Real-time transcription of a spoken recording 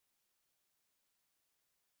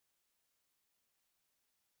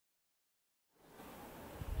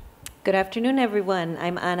Good afternoon, everyone.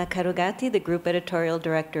 I'm Anna Carugati, the Group Editorial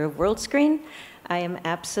Director of WorldScreen. I am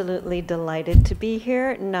absolutely delighted to be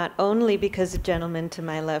here, not only because the gentleman to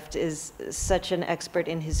my left is such an expert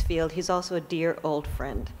in his field, he's also a dear old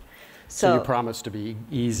friend. So you promised to be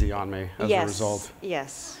easy on me as a result.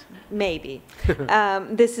 Yes, maybe.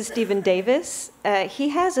 This is Stephen Davis. He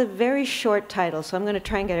has a very short title, so I'm going to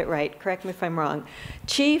try and get it right. Correct me if I'm wrong.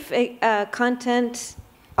 Chief Content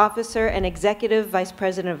Officer and Executive Vice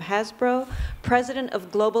President of Hasbro, President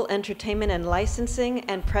of Global Entertainment and Licensing,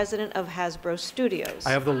 and President of Hasbro Studios.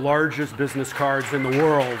 I have the largest business cards in the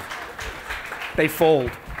world. They fold.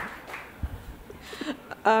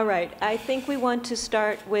 All right, I think we want to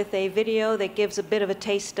start with a video that gives a bit of a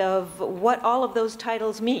taste of what all of those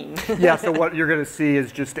titles mean. Yeah, so what you're going to see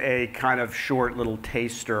is just a kind of short little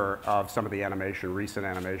taster of some of the animation, recent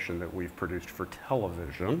animation that we've produced for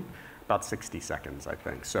television. About 60 seconds, I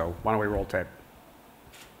think. So why don't we roll tape?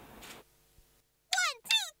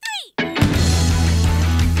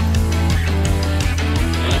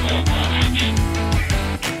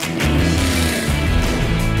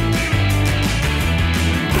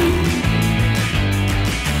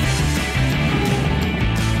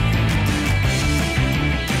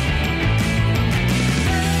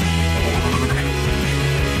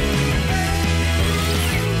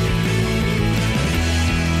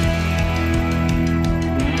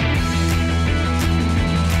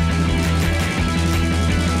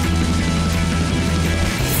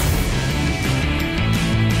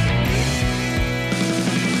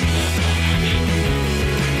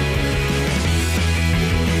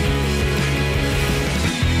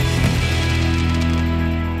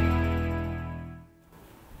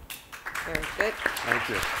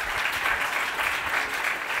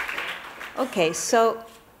 Okay, so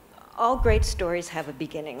all great stories have a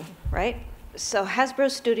beginning, right? So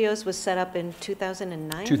Hasbro Studios was set up in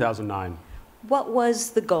 2009? 2009. What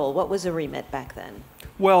was the goal? What was the remit back then?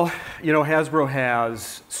 Well, you know, Hasbro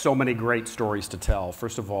has so many great stories to tell.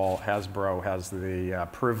 First of all, Hasbro has the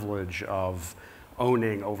privilege of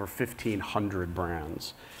owning over 1,500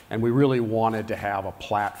 brands. And we really wanted to have a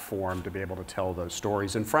platform to be able to tell those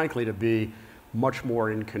stories and frankly to be much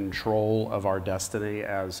more in control of our destiny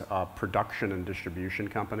as a production and distribution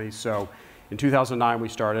company. So in 2009, we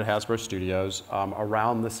started Hasbro Studios.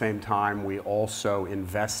 Around the same time, we also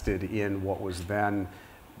invested in what was then,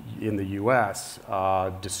 in the US,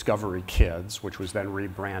 Discovery Kids, which was then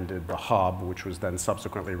rebranded The Hub, which was then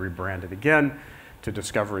subsequently rebranded again to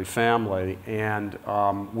Discovery Family. And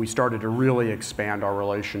we started to really expand our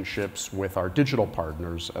relationships with our digital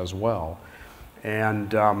partners as well. And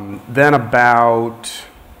then about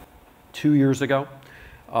 2 years ago,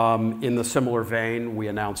 in the similar vein, we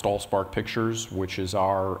announced AllSpark Pictures, which is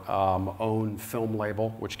our own film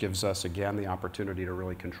label, which gives us, again, the opportunity to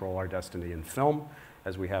really control our destiny in film,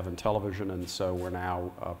 as we have in television. And so we're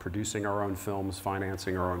now producing our own films,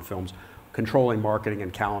 financing our own films. Controlling marketing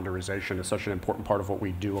and calendarization is such an important part of what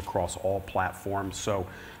we do across all platforms. So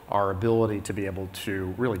our ability to be able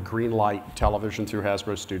to really greenlight television through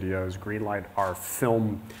Hasbro Studios, greenlight our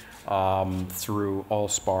film through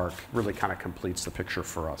AllSpark really kind of completes the picture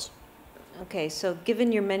for us. Okay, so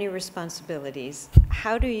given your many responsibilities,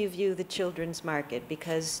 how do you view the children's market?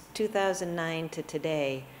 Because 2009 to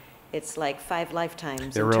today, it's like 5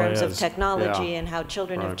 lifetimes in terms of technology and how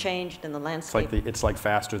children have changed in the landscape. It's like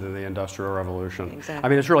faster than the Industrial Revolution. Exactly. I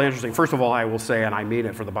mean, it's really interesting. First of all, I will say, and I mean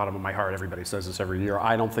it from the bottom of my heart, everybody says this every year,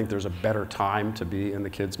 I don't think there's a better time to be in the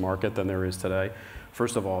kids market than there is today.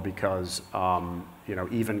 First of all, because you know,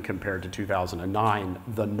 even compared to 2009,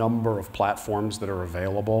 the number of platforms that are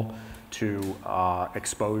available to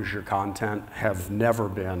expose your content have never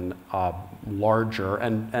been larger.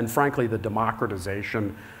 And frankly, the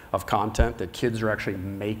democratization of content, that kids are actually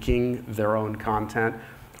making their own content,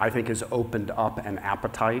 I think has opened up an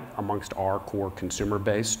appetite amongst our core consumer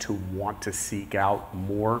base to want to seek out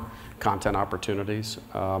more content opportunities.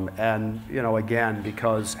 And you know, again,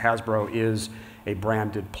 because Hasbro is a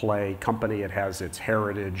branded play company, it has its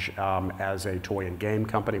heritage as a toy and game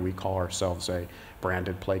company. We call ourselves a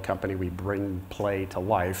branded play company. We bring play to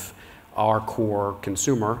life. Our core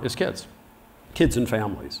consumer is kids and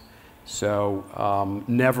families. So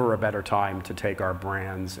never a better time to take our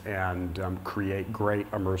brands and create great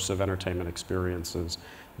immersive entertainment experiences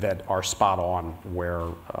that are spot on where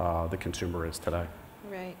the consumer is today.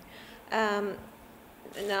 Right.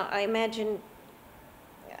 Now, I imagine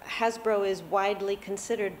Hasbro is widely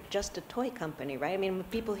considered just a toy company, right? I mean, when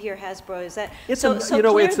people hear Hasbro, is that it's so? It's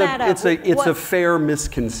a fair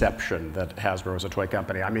misconception that Hasbro is a toy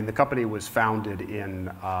company. I mean, the company was founded in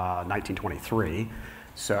 1923.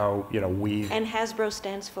 So, you know, And Hasbro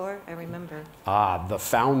stands for, I remember. The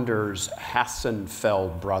founders,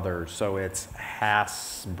 Hassenfeld brothers. So it's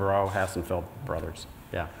Hassenfeld brothers.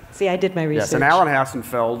 Yeah. See, I did my research. Yes, and Alan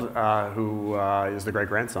Hassenfeld, who is the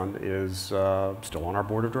great-grandson, is still on our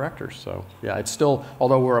board of directors. So, yeah, it's still,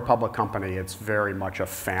 although we're a public company, it's very much a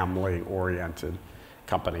family-oriented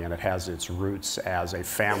company, and it has its roots as a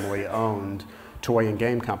family-owned toy and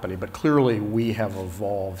game company. But clearly, we have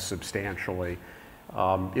evolved substantially.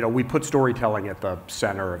 You know, we put storytelling at the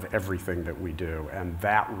center of everything that we do, and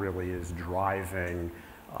that really is driving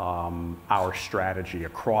our strategy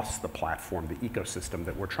across the platform, the ecosystem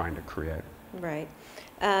that we're trying to create. Right.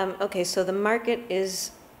 Okay, so the market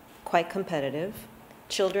is quite competitive.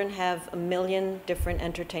 Children have a million different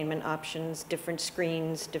entertainment options, different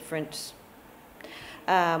screens, different...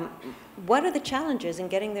 what are the challenges in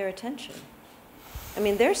getting their attention? I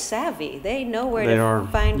mean, they're savvy. They know where to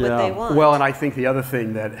find what they want. Well, and I think the other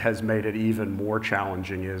thing that has made it even more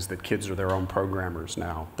challenging is that kids are their own programmers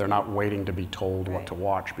now. They're not waiting to be told what to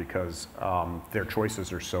watch because their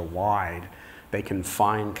choices are so wide. They can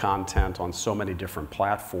find content on so many different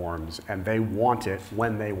platforms, and they want it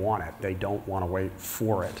when they want it. They don't want to wait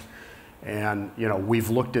for it. And, you know,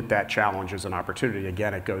 we've looked at that challenge as an opportunity.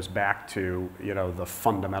 Again, it goes back to, you know, the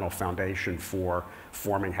fundamental foundation for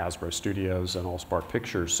forming Hasbro Studios and AllSpark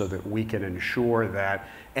Pictures so that we can ensure that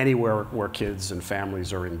anywhere where kids and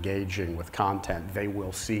families are engaging with content, they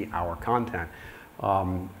will see our content.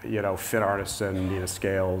 You know, Fit Artisan, Nina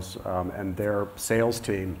Scales, and their sales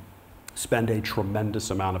team spend a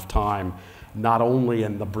tremendous amount of time not only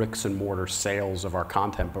in the bricks and mortar sales of our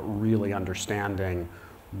content, but really understanding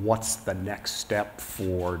what's the next step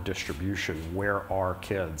for distribution? Where are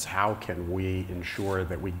kids? How can we ensure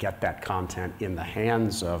that we get that content in the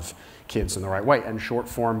hands of kids in the right way? And short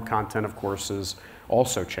form content, of course, is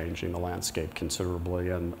also changing the landscape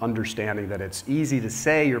considerably, and understanding that it's easy to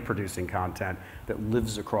say you're producing content that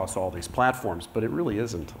lives across all these platforms, but it really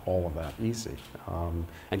isn't all of that easy.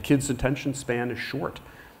 And kids' attention span is short.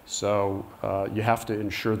 So you have to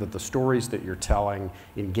ensure that the stories that you're telling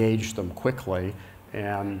engage them quickly.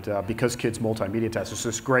 And because kids multimedia test, there's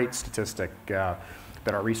this great statistic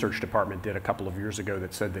that our research department did a couple of years ago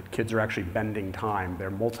that said that kids are actually bending time. They're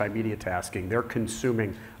multimedia tasking. They're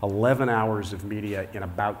consuming 11 hours of media in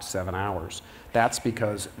about 7 hours. That's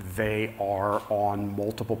because they are on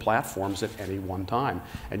multiple platforms at any one time.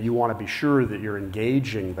 And you want to be sure that you're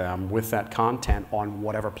engaging them with that content on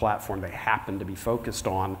whatever platform they happen to be focused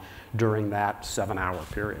on during that 7-hour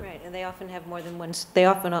period. Right, and they often have more than one. They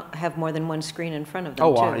often have more than one screen in front of them.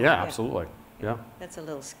 Oh, too. Yeah, absolutely. Yeah. That's a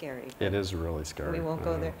little scary. It is really scary. We won't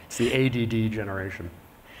go there. It's the ADD generation.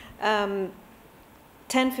 10,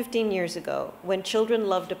 15 years ago, when children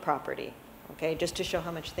loved a property, okay, just to show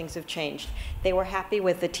how much things have changed, they were happy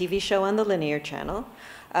with a TV show on the linear channel,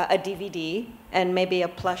 a DVD, and maybe a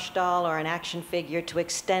plush doll or an action figure to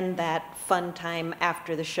extend that fun time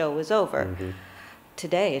after the show was over. Mm-hmm.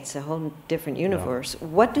 Today, it's a whole different universe. Yeah.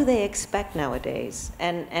 What do they expect nowadays?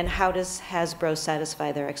 And how does Hasbro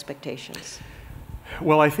satisfy their expectations?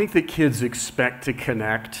 Well, I think that kids expect to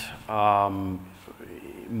connect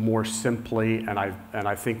more simply, and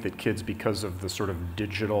I think that kids, because of the sort of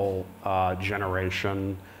digital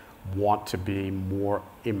generation, want to be more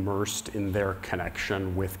immersed in their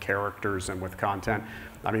connection with characters and with content.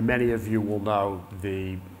 I mean, many of you will know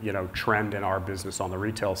the trend in our business on the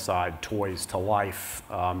retail side, toys to life,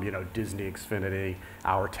 Disney Xfinity,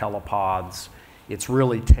 our telepods. It's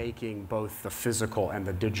really taking both the physical and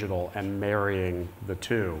the digital and marrying the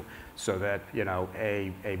two so that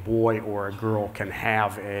a boy or a girl can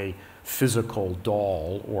have a physical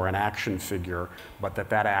doll or an action figure, but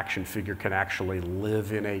that action figure can actually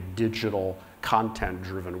live in a digital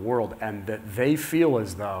content-driven world, and that they feel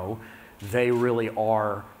as though they really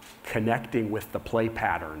are connecting with the play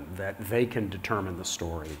pattern, that they can determine the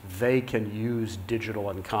story. They can use digital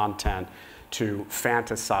and content to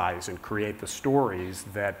fantasize and create the stories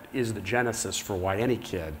that is the genesis for why any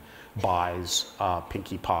kid buys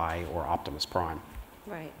Pinkie Pie or Optimus Prime.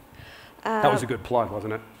 Right. That was a good plug,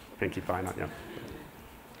 wasn't it? Pinkie Pie, not yeah.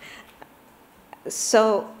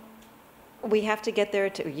 So we have to get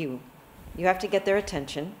there you have to get their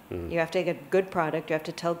attention. You have to get a good product. You have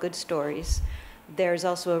to tell good stories. There's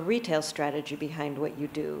also a retail strategy behind what you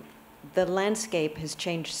do. The landscape has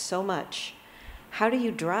changed so much. How do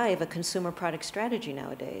you drive a consumer product strategy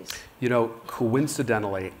nowadays?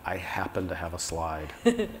 Coincidentally, I happen to have a slide.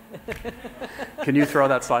 Can you throw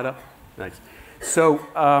that slide up? Thanks. So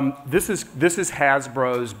this is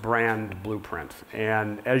Hasbro's brand blueprint.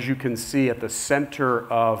 And as you can see at the center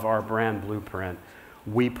of our brand blueprint,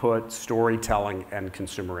 we put storytelling and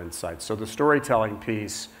consumer insights. So the storytelling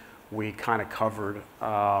piece we kind of covered,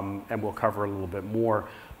 and we'll cover a little bit more.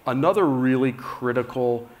 Another really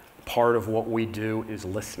critical part of what we do is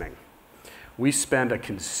listening. We spend a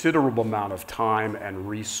considerable amount of time and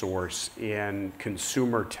resource in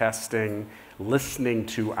consumer testing, listening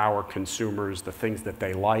to our consumers, the things that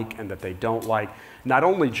they like and that they don't like, not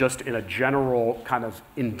only just in a general kind of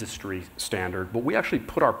industry standard, but we actually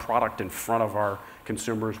put our product in front of our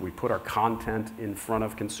consumers, we put our content in front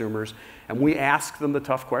of consumers, and we ask them the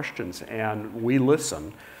tough questions, and we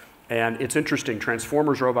listen. And it's interesting,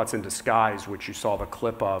 Transformers Robots in Disguise, which you saw the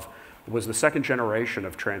clip of, was the second generation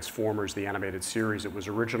of Transformers, the animated series. It was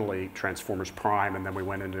originally Transformers Prime, and then we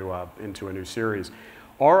went into a new series.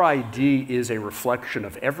 Our ID is a reflection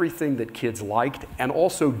of everything that kids liked and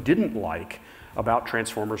also didn't like about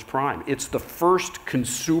Transformers Prime. It's the first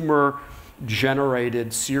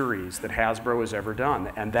consumer-generated series that Hasbro has ever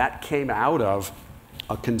done, and that came out of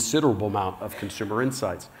a considerable amount of consumer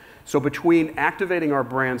insights. So between activating our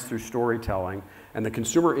brands through storytelling and the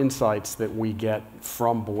consumer insights that we get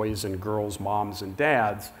from boys and girls, moms and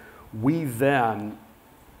dads, we then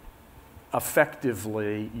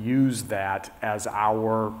effectively use that as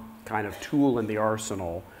our kind of tool in the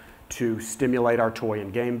arsenal to stimulate our toy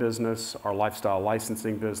and game business, our lifestyle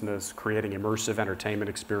licensing business, creating immersive entertainment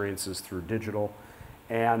experiences through digital,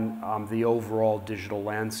 and the overall digital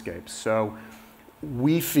landscape. So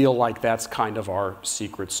we feel like that's kind of our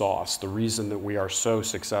secret sauce. The reason that we are so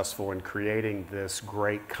successful in creating this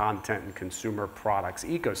great content and consumer products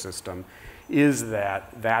ecosystem is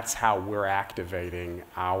that that's how we're activating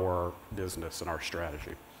our business and our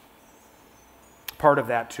strategy. Part of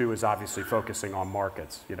that too is obviously focusing on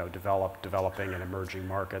markets, you know, developing and emerging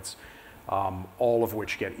markets, all of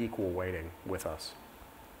which get equal weighting with us.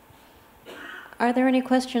 Are there any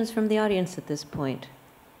questions from the audience at this point?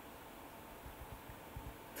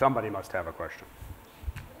 Somebody must have a question.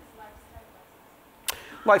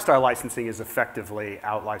 Lifestyle licensing is effectively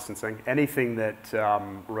out-licensing. Anything that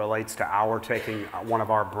relates to taking one of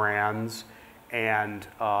our brands and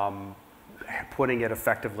putting it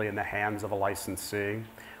effectively in the hands of a licensee.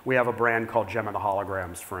 We have a brand called Gem and the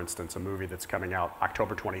Holograms, for instance, a movie that's coming out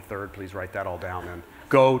October 23rd. Please write that all down and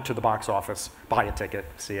go to the box office, buy a ticket,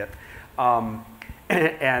 see it.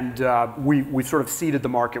 We sort of seeded the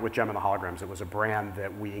market with Gem and the Holograms. It was a brand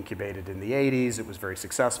that we incubated in the 80s. It was very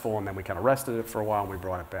successful, and then we kind of rested it for a while, and we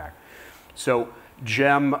brought it back. So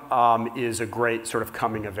Gem is a great sort of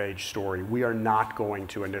coming-of-age story. We are not going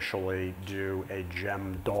to initially do a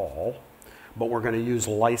Gem doll, but we're going to use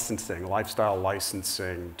licensing, lifestyle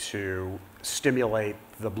licensing, to stimulate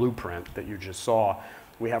the blueprint that you just saw.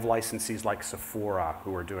 We have licensees like Sephora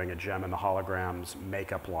who are doing a Gem and the Holograms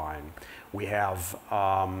makeup line. We have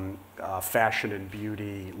fashion and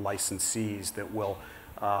beauty licensees that will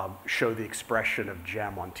show the expression of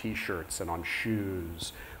Gem on t-shirts and on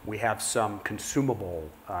shoes. We have some consumable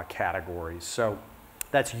categories. So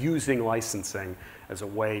that's using licensing as a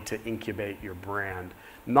way to incubate your brand.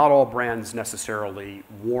 Not all brands necessarily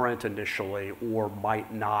warrant initially or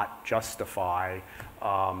might not justify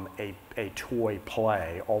a toy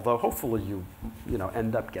play, although hopefully you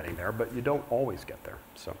end up getting there, but you don't always get there.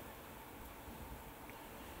 So.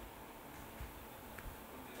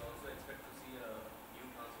 Would we also expect to see a new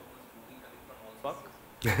Transformers movie coming from all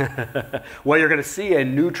sources? Well, you're going to see a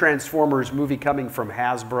new Transformers movie coming from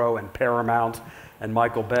Hasbro and Paramount and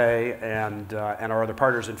Michael Bay and our other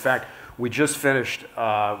partners. In fact, we just finished,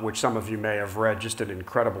 which some of you may have read, just an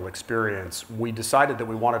incredible experience. We decided that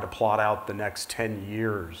we wanted to plot out the next 10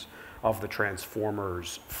 years of the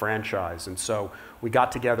Transformers franchise. And so we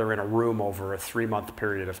got together in a room over a 3-month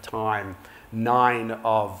period of time, 9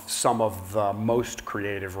 of some of the most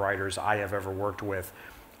creative writers I have ever worked with,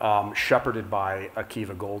 shepherded by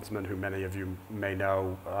Akiva Goldsman, who many of you may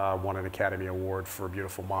know, won an Academy Award for A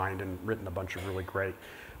Beautiful Mind and written a bunch of really great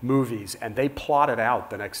movies. And they plotted out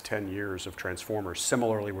the next 10 years of Transformers.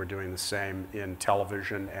 Similarly, we're doing the same in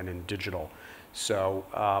television and in digital. So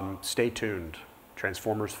stay tuned.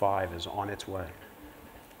 Transformers 5 is on its way.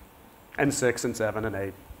 And 6 and 7 and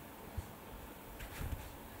 8.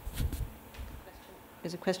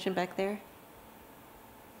 There's a question back there.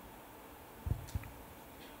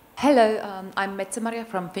 Hello, I'm Metsä Maria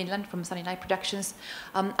from Finland, from Sunny Night Productions.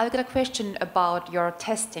 I've got a question about your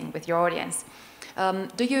testing with your audience.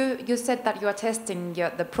 You said that you are testing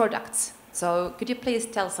the products, so could you please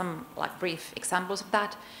tell some brief examples of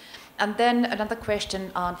that? And then another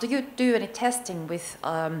question: do you do any testing with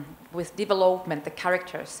development, the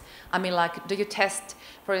characters? I mean, like, do you test,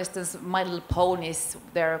 for instance, My Little Ponies,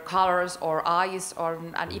 their colors or eyes,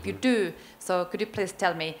 and if you do, so could you please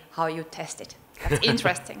tell me how you test it? That's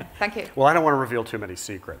interesting. Thank you. Well, I don't want to reveal too many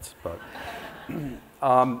secrets, but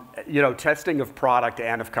you know, testing of product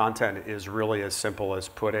and of content is really as simple as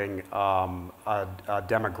putting a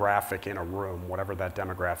demographic in a room, whatever that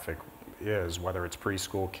demographic is, whether it's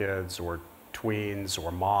preschool kids or tweens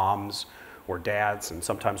or moms or dads, and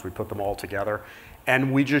sometimes we put them all together.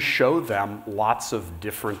 And we just show them lots of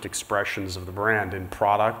different expressions of the brand. In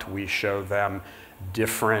product, we show them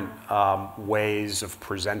different ways of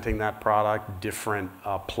presenting that product, different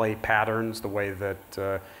play patterns, the way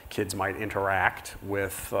that kids might interact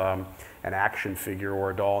with an action figure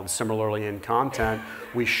or a doll. And similarly in content,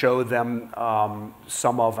 we show them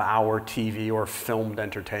some of our TV or filmed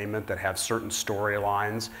entertainment that have certain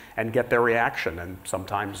storylines and get their reaction. And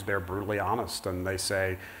sometimes they're brutally honest and they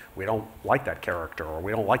say, we don't like that character, or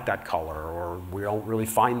we don't like that color, or we don't really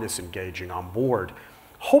find this engaging on board.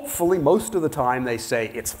 Hopefully, most of the time they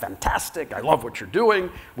say, it's fantastic, I love what you're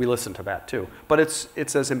doing. We listen to that too. But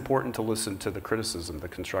it's as important to listen to the criticism, the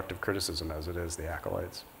constructive criticism, as it is the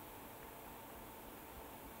accolades.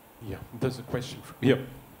 Yeah, there's a question. Anil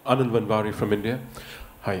Vanvari from India.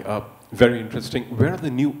 Hi, very interesting. Where are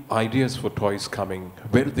the new ideas for toys coming?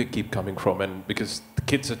 Where do they keep coming from? And because the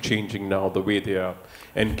kids are changing now, the way they are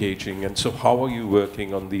engaging. And so how are you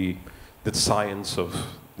working on the science of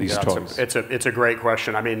these toys? It's a great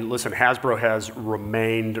question. I mean, listen, Hasbro has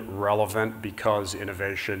remained relevant because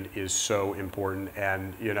innovation is so important.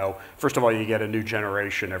 And, you know, first of all, you get a new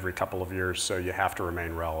generation every couple of years, so you have to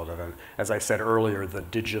remain relevant. And as I said earlier, the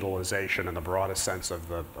digitalization in the broadest sense of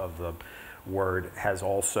the word has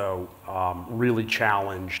also really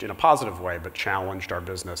challenged, in a positive way, but challenged our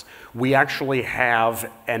business. We actually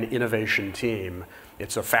have an innovation team.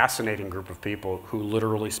 It's a fascinating group of people who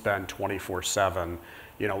literally spend 24/7,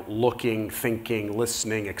 you know, looking, thinking,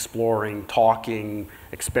 listening, exploring, talking,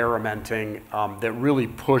 experimenting, that really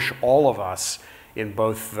push all of us in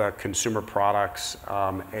both the consumer products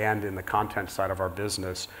and in the content side of our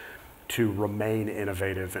business to remain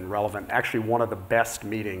innovative and relevant. Actually, one of the best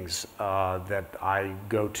meetings that I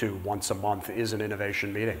go to once a month is an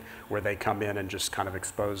innovation meeting where they come in and just kind of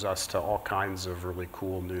expose us to all kinds of really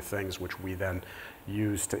cool new things, which we then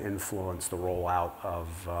use to influence the rollout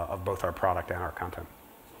of both our product and our content.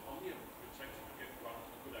 So how many reject to get a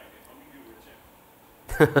good idea? How many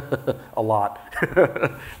do you reject? A lot,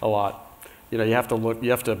 a lot. You know, you have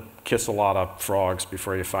to kiss a lot of frogs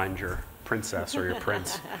before you find your princess or your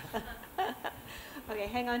prince. Okay,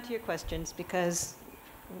 hang on to your questions because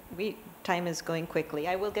time is going quickly.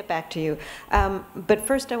 I will get back to you. But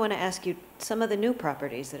first I want to ask you some of the new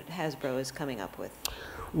properties that Hasbro is coming up with.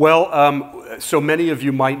 Well, so many of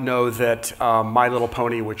you might know that My Little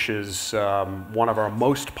Pony, which is one of our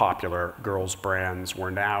most popular girls' brands,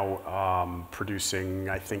 we're now producing,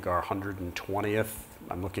 I think, our 120th.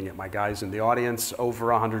 I'm looking at my guys in the audience,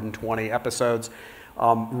 over 120 episodes.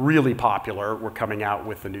 Really popular. We're coming out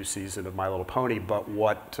with the new season of My Little Pony, but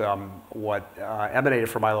what emanated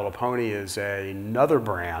from My Little Pony is another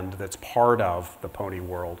brand that's part of the pony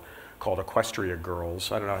world called Equestria Girls.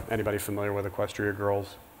 I don't know, anybody familiar with Equestria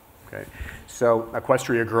Girls? Okay. So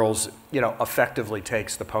Equestria Girls, you know, effectively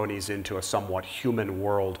takes the ponies into a somewhat human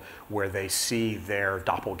world where they see their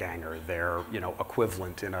doppelganger, their, you know,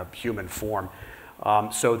 equivalent in a human form.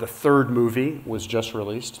 So the third movie was just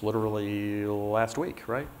released literally last week,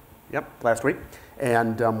 right? Yep, last week.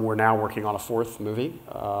 And we're now working on a fourth movie.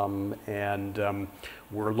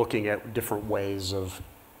 We're looking at different ways of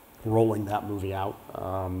rolling that movie out,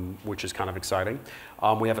 which is kind of exciting.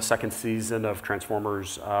 We have a second season of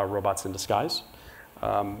Transformers Robots in Disguise,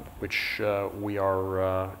 which we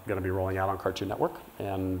are going to be rolling out on Cartoon Network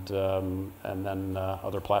and then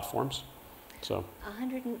other platforms. So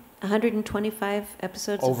 125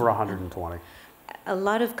 episodes? Over 120. A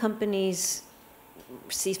lot of companies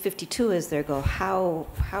see 52 as their goal. How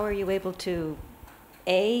are you able to,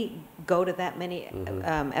 A, go to that many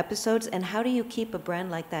episodes, and how do you keep a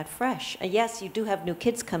brand like that fresh? Yes, you do have new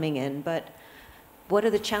kids coming in, but what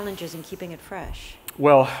are the challenges in keeping it fresh?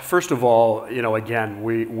 Well, first of all, you know, again,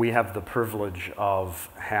 we have the privilege of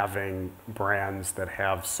having brands that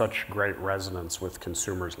have such great resonance with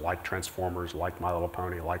consumers, like Transformers, like My Little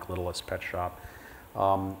Pony, like Littlest Pet Shop.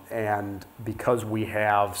 And because we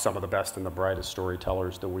have some of the best and the brightest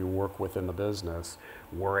storytellers that we work with in the business,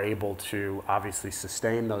 we're able to obviously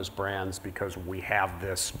sustain those brands because we have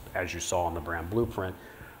this, as you saw in the brand blueprint,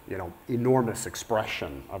 enormous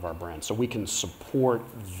expression of our brand. So we can support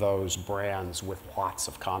those brands with lots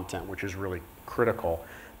of content, which is really critical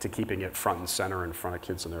to keeping it front and center in front of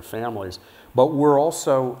kids and their families. But we're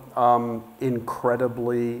also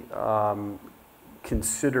incredibly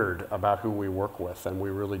considered about who we work with, and we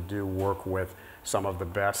really do work with some of the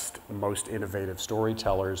best, most innovative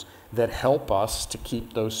storytellers that help us to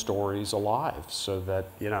keep those stories alive so that,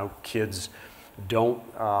 kids don't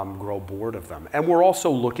grow bored of them. And we're also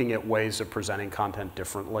looking at ways of presenting content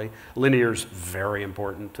differently. Linear's very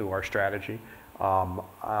important to our strategy,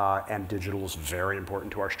 and digital is very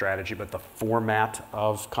important to our strategy, but the format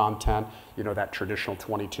of content, that traditional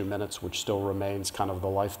 22 minutes, which still remains kind of the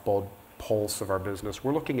lifeblood pulse of our business,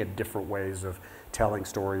 we're looking at different ways of telling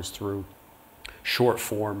stories through short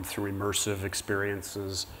form, through immersive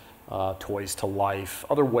experiences, toys to life,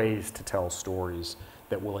 other ways to tell stories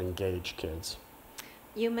that will engage kids.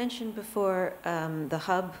 You mentioned before the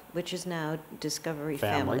hub, which is now Discovery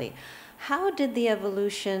Family. How did the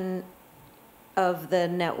evolution of the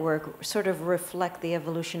network sort of reflect the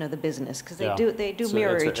evolution of the business? Because they do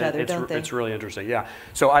mirror each other, don't they? It's really interesting, yeah.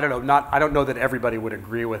 So I don't know, I don't know that everybody would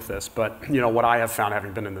agree with this, but what I have found,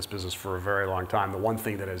 having been in this business for a very long time, the one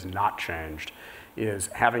thing that has not changed is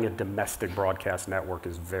having a domestic broadcast network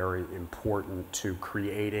is very important to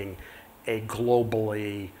creating a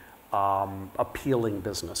globally appealing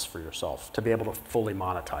business for yourself, to be able to fully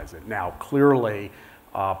monetize it. Now, clearly,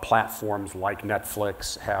 platforms like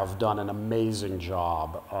Netflix have done an amazing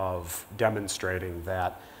job of demonstrating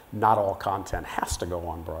that not all content has to go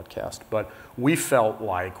on broadcast, but we felt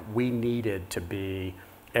like we needed to be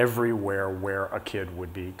everywhere where a kid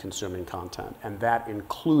would be consuming content, and that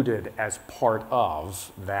included, as part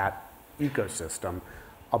of that ecosystem,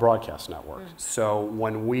 a broadcast network. So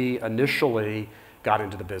when we initially got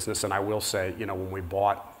into the business, and I will say, when we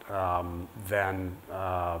bought then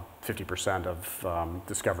 50% of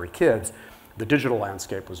Discovery Kids, the digital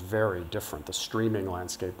landscape was very different. The streaming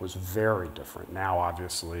landscape was very different. Now,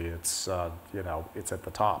 obviously, it's it's at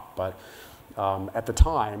the top. But at the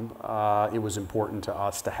time, it was important to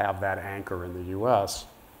us to have that anchor in the U.S.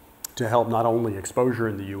 to help not only exposure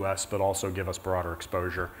in the U.S. but also give us broader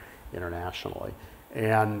exposure internationally.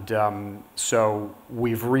 And so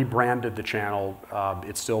we've rebranded the channel.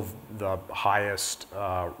 It's still the highest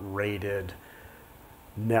rated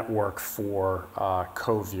network for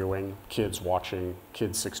co-viewing, kids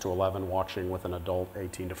 6 to 11 watching with an adult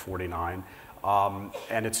 18 to 49.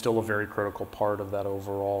 And it's still a very critical part of that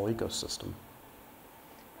overall ecosystem.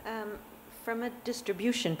 From a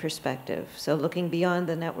distribution perspective, so looking beyond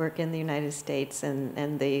the network in the United States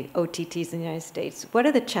and the OTTs in the United States, what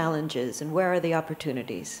are the challenges and where are the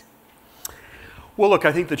opportunities? Well, look,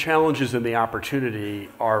 I think the challenges and the opportunity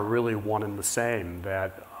are really one and the same,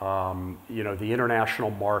 that the international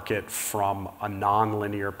market from a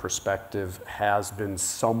non-linear perspective has been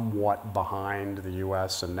somewhat behind the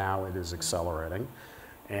US, and now it is accelerating.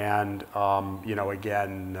 And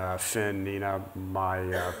again, Finn, Nina,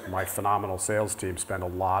 my phenomenal sales team spend a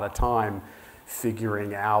lot of time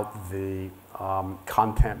figuring out the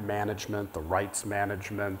content management, the rights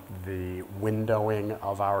management, the windowing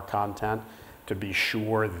of our content to be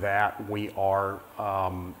sure that we are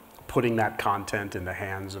putting that content in the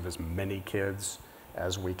hands of as many kids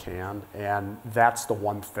as we can. And that's the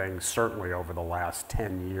one thing, certainly over the last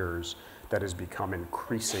 10 years, that has become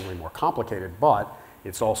increasingly more complicated, but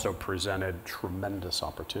it's also presented tremendous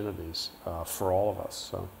opportunities for all of us.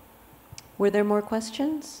 So. Were there more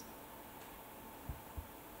questions?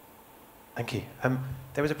 Thank you.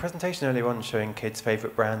 There was a presentation earlier on showing kids'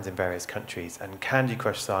 favourite brands in various countries, and Candy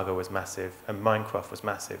Crush Saga was massive, and Minecraft was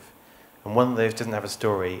massive. And one of those doesn't have a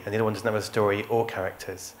story, and the other one doesn't have a story or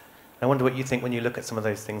characters. And I wonder what you think when you look at some of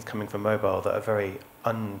those things coming from mobile that are very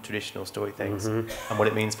untraditional story things, and what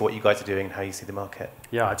it means for what you guys are doing and how you see the market.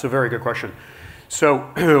 Yeah, it's a very good question.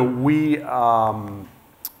 So we are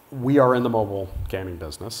in the mobile gaming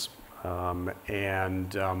business, and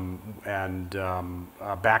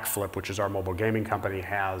Backflip, which is our mobile gaming company,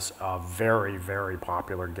 has a very, very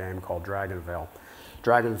popular game called Dragonvale.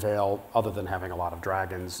 Dragonvale, other than having a lot of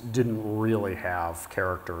dragons, didn't really have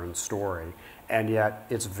character and story, and yet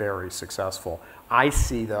it's very successful. I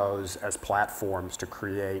see those as platforms to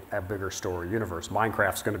create a bigger story universe.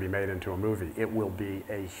 Minecraft's going to be made into a movie. It will be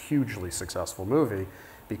a hugely successful movie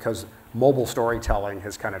because mobile storytelling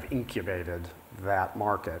has kind of incubated that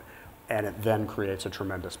market, and it then creates a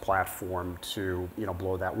tremendous platform to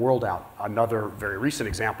blow that world out. Another very recent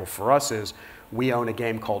example for us is we own a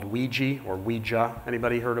game called Ouija, or Ouija.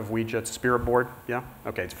 Anybody heard of Ouija? It's a spirit board, yeah?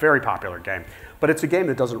 Okay, it's a very popular game. But it's a game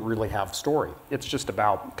that doesn't really have a story. It's just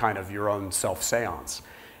about kind of your own self-seance.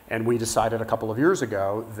 And we decided a couple of years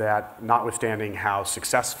ago that notwithstanding how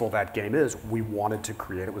successful that game is, we wanted to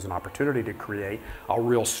create, it was an opportunity to create a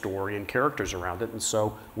real story and characters around it. And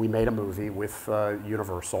so we made a movie with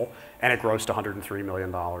Universal, and it grossed $103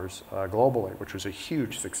 million globally, which was a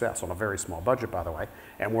huge success on a very small budget, by the way.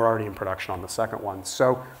 And we're already in production on the second one.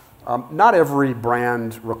 So not every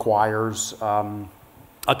brand requires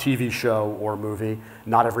a TV show or movie.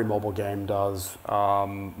 Not every mobile game does.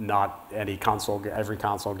 Not every console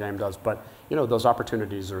game does. But you know, those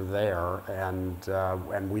opportunities are there,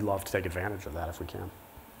 and we love to take advantage of that if we can.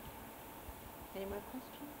 Any more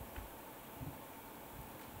questions?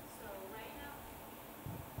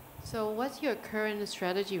 So what's your current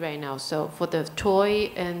strategy right now? So for the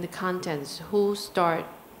toy and the contents, who start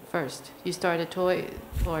first? You start a toy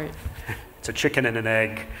or? It's a chicken and an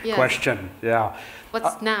egg Yeah. question. Yeah.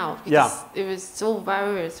 What's now? Yeah. Because it was so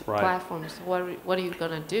various Right. platforms. What are you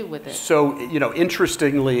gonna do with it? So, you know,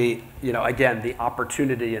 interestingly, you know, again, the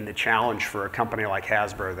opportunity and the challenge for a company like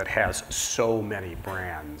Hasbro that has so many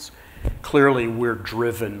brands, clearly we're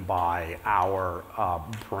driven by our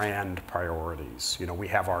brand priorities. You know, we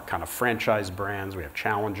have our kind of franchise brands, we have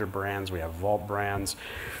challenger brands, we have vault brands.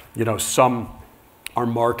 You know, some are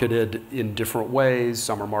marketed in different ways.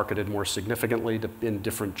 Some are marketed more significantly in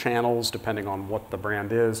different channels, depending on what the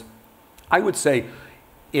brand is. I would say,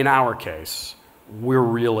 in our case, we're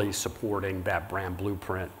really supporting that brand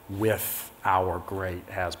blueprint with our great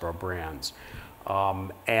Hasbro brands.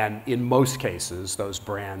 And in most cases, those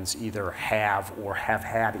brands either have or have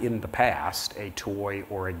had in the past a toy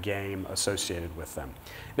or a game associated with them.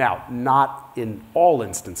 Now, not in all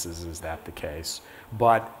instances is that the case,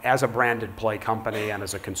 but as a branded play company and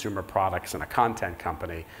as a consumer products and a content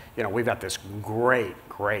company, you know, we've got this great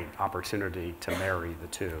opportunity to marry the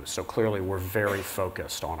two. So clearly we're very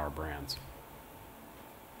focused on our brands.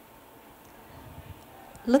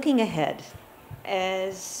 Looking ahead,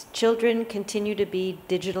 as children continue to be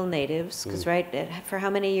digital natives, because for how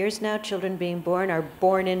many years now, children being born are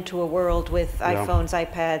born into a world with iPhones,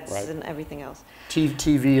 iPads, and everything else.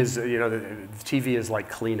 TV is, you know, TV is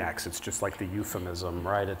like Kleenex. It's just like the euphemism,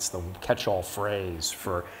 right? It's the catch-all phrase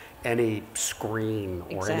for any screen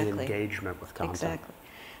or any engagement with content. Exactly.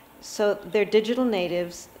 So they're digital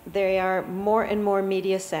natives. They are more and more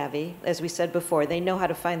media savvy, as we said before. They know how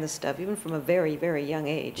to find this stuff, even from a very, very young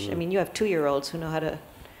age. I mean, you have 2-year-olds who know how to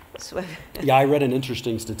swim. Yeah, I read an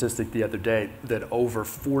interesting statistic the other day that over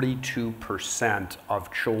 42%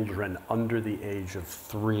 of children under the age of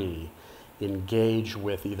 3 engage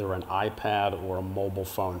with either an iPad or a mobile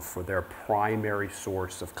phone for their primary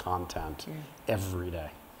source of content every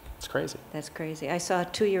day. It's crazy. That's crazy. I saw a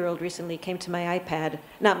 2-year-old recently came to my iPad,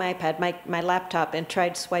 not my iPad, my laptop, and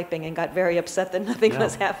tried swiping and got very upset that nothing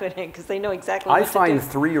was happening because they know exactly what to do. I find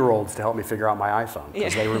 3-year-olds to help me figure out my iPhone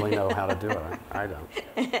because they really know how to do it. I don't.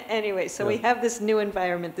 Anyway, so we have this new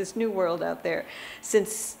environment, this new world out there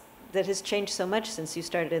that has changed so much since you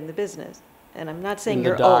started in the business. And I'm not saying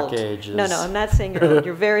you're old. Ages. No, I'm not saying you're old.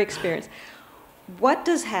 You're very experienced. What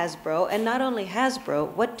does Hasbro, and not only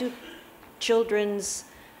Hasbro, what do children's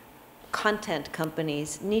content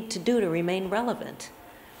companies need to do to remain relevant?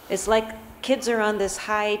 It's like kids are on this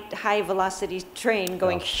high velocity train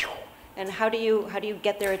going, and how do you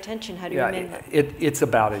get their attention? How do you remain? It's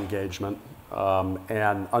about engagement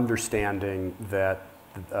and understanding that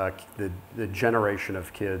the generation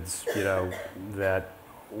of kids, you know, that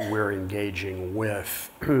we're engaging with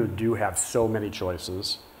do have so many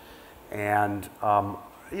choices, and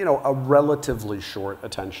you know, a relatively short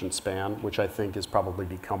attention span, which I think has probably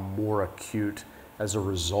become more acute as a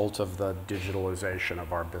result of the digitalization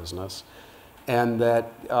of our business. And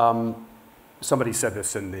that somebody said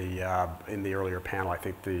this in the earlier panel, I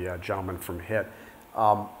think the gentleman from HIT,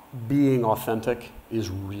 being authentic is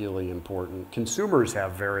really important. Consumers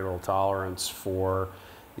have very little tolerance for,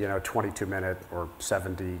 you know, 22-minute or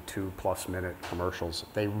 72+ minute commercials.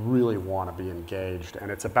 They really want to be engaged, and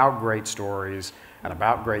it's about great stories and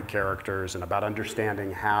about great characters and about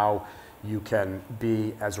understanding how you can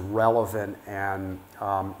be as relevant and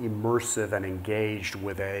immersive and engaged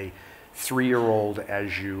with a 3-year-old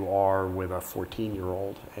as you are with a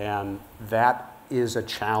 14-year-old. And that is a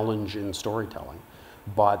challenge in storytelling.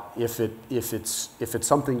 But if it's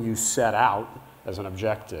something you set out as an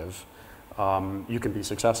objective, you can be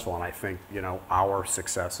successful, and I think, you know, our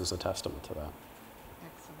success is a testament to that.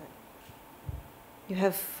 Excellent. You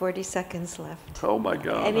have 40 seconds left. Oh my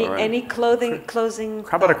God! Any closing?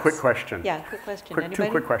 How about a thoughts? quick question? Yeah, quick question. Two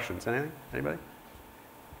quick questions. Anything? Anybody?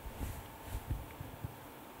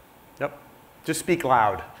 Yep. Just speak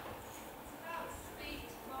loud. About speed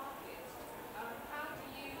to market, how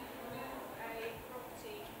do you move a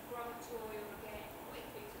property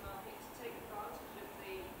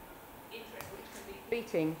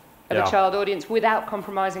beating of Yeah. a child audience without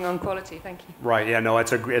compromising on quality? Thank you. Right, yeah, no,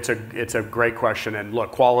 it's a great question. And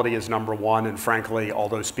look, quality is number one, and frankly,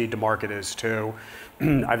 although speed to market is too,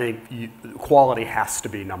 I think quality has to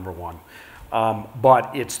be number one.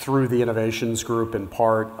 But it's through the innovations group in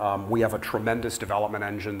part. We have a tremendous development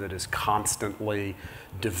engine that is constantly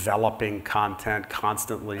developing content,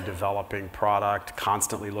 constantly developing product,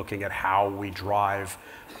 constantly looking at how we drive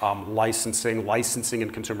licensing. Licensing in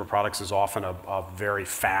consumer products is often a very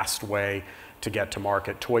fast way to get to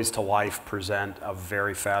market. Toys to Life present a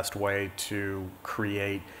very fast way to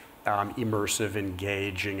create immersive,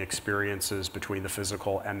 engaging experiences between the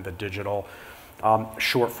physical and the digital.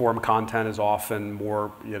 Short form content is often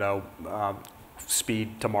more,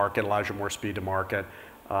 speed to market, allows you more speed to market.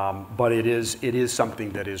 But it is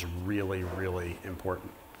something that is really, really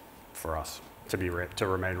important for us to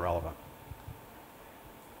remain relevant.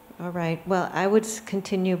 All right. Well, I would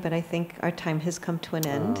continue, but I think our time has come to an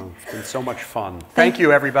end. Oh, it's been so much fun. Thank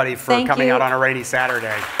you, everybody, for coming out on a rainy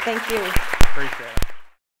Saturday. Thank you. Appreciate it.